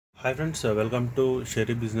Hi friends, welcome to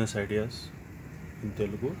Sherry Business Ideas in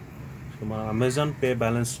Telugu. So మన Amazon pay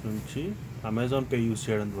balance నుంచి Amazon pay use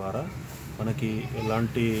చేయడం ద్వారా మనకి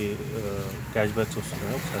ఎలాంటి క్యాష్ బ్యాక్స్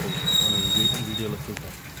వస్తున్నాయో ఒకసారి మనం ఈ వీడియోలో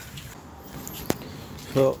చూద్దాం.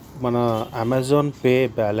 సో మన అమెజాన్ పే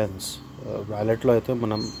బ్యాలెన్స్ వ్యాలెట్లో అయితే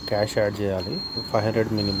మనం క్యాష్ యాడ్ చేయాలి.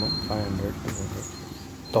 500 మినిమం, 500,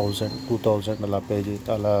 1000, 2000 అలా పే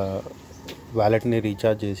అలా వ్యాలెట్ని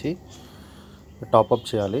రీఛార్జ్ చేసి టాపప్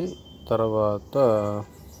చేయాలి. తర్వాత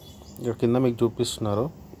ఇక్కడ కింద మీకు చూపిస్తున్నారు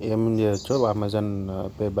ఏం చేయొచ్చు అమెజాన్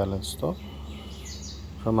పే బ్యాలెన్స్తో.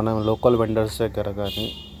 సో మనం లోకల్ వెండర్స్ దగ్గర కానీ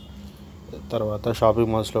తర్వాత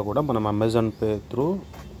షాపింగ్ మాల్స్లో కూడా మనం అమెజాన్ పే త్రూ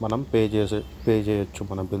మనం పే చేయొచ్చు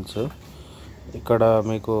మన బిల్స్. ఇక్కడ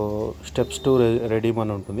మీకు స్టెప్స్ టు రెడీమ్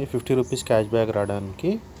అని ఉంటుంది. 50 రూపీస్ క్యాష్ బ్యాక్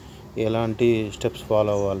రావడానికి ఎలాంటి స్టెప్స్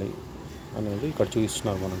ఫాలో అవ్వాలి అనేది ఇక్కడ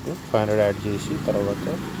చూపిస్తున్నారు మనకు. 500 యాడ్ చేసి తర్వాత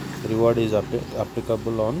reward is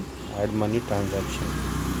applicable on add money transaction.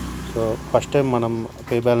 So first time మనం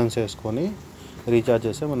పే బ్యాలెన్స్ వేసుకొని రీఛార్జ్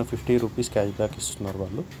చేస్తే మనం 50 రూపీస్ క్యాష్ బ్యాక్ ఇస్తున్నారు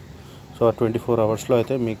వాళ్ళు. సో 24 అవర్స్లో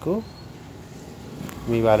అయితే మీకు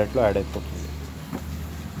మీ వ్యాలెట్లో యాడ్ అయిపోతుంది.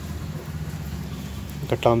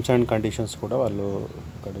 ఇంకా టర్మ్స్ అండ్ కండిషన్స్ కూడా వాళ్ళు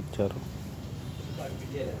ఇక్కడ ఇచ్చారు.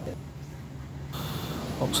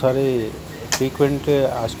 ఒకసారి ఫ్రీక్వెంట్లీ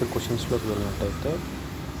ఆస్క్డ్ క్వశ్చన్స్లోకి వెళ్ళినట్టయితే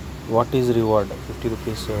వాట్ ఈజ్ రివార్డ్, 50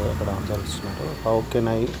 రూపీస్ అక్కడ ఆన్సర్ ఇస్తున్నారు. How can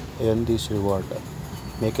I earn this reward,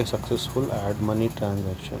 make a successful add money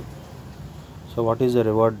transaction. So what is the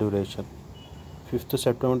reward duration, 5th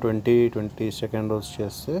September 2022 రోజు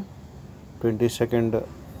చేస్తే 22nd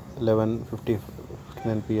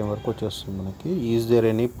 11:59 PM వరకు వచ్చేస్తుంది మనకి. Is there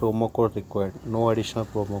any promo code required, no additional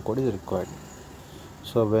promo code is required.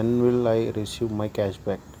 So when will I receive my cash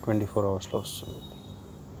back, 24 అవర్స్లో వస్తుంది.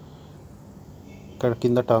 ఇక్కడ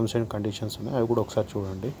కింద terms and conditions ఉన్నాయి, అవి కూడా ఒకసారి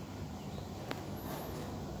చూడండి.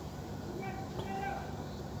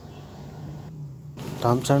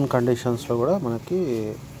 టర్మ్స్ అండ్ కండిషన్స్లో కూడా మనకి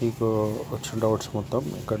మీకు వచ్చిన డౌట్స్ మొత్తం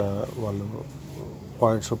ఇక్కడ వాళ్ళు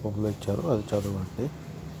పాయింట్స్ రూపంలో ఇచ్చారు, అది చదవండి.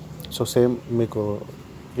 సో సేమ్ మీకు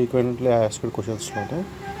frequently asked క్వశ్చన్స్లోనే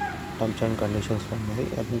terms and conditions అనేది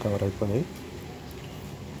అన్నీ కవర్ అయిపోయాయి.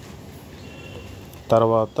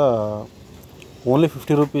 తర్వాత ఓన్లీ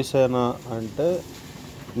 50 రూపీస్ అయినా అంటే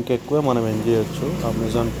ఇంకెక్కువ మనం ఏం చేయొచ్చు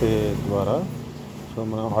అమెజాన్ పే ద్వారా. సో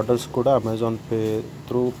మన ఆర్డర్స్ కూడా అమెజాన్ పే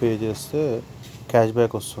త్రూ పే చేస్తే క్యాష్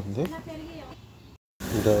బ్యాక్ వస్తుంది.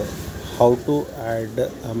 ఇంకా how to add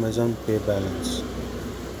Amazon pay balance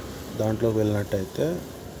దాంట్లోకి వెళ్ళినట్టయితే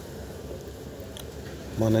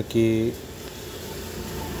మనకి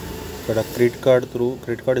ఇక్కడ credit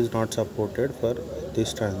card is not supported for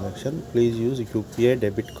this transaction, please use UPI,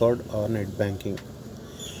 debit card or net banking.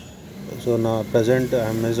 So నా ప్రజెంట్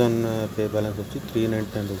అమెజాన్ పే బ్యాలెన్స్ వచ్చి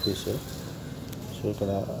 399 rupees. So ఇక్కడ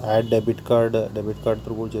add debit card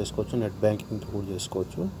through కూడా చేసుకోవచ్చు, net banking through కూడా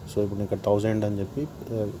చేసుకోవచ్చు. సో ఇప్పుడు ఇక్కడ 1000 అని చెప్పి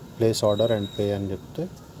ప్లేస్ ఆర్డర్ అండ్ పే అని చెప్తే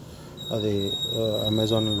అది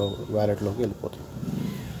అమెజాన్లో వ్యాలెట్లోకి వెళ్ళిపోతుంది.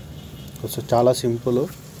 సో చాలా సింపుల్.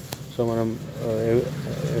 సో మనం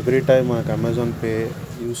ఎవ్రీ టైం మనకి అమెజాన్ పే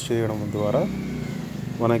యూజ్ చేయడం ద్వారా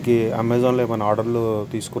మనకి అమెజాన్లో ఏమైనా ఆర్డర్లు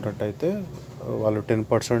తీసుకున్నట్టయితే వాళ్ళు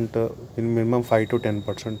 10%, మినిమం 5 to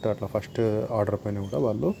 10% అట్లా ఫస్ట్ ఆర్డర్ పైన కూడా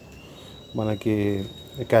వాళ్ళు మనకి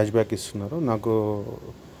క్యాష్ బ్యాక్ ఇస్తున్నారు. నాకు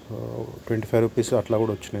 25 రూపీస్ అట్లా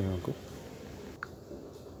కూడా వచ్చినాయి నాకు.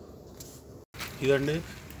 ఇదండి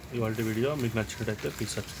ఇవాళ వీడియో. మీకు నచ్చినట్టయితే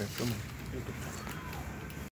please subscribe to my YouTube channel.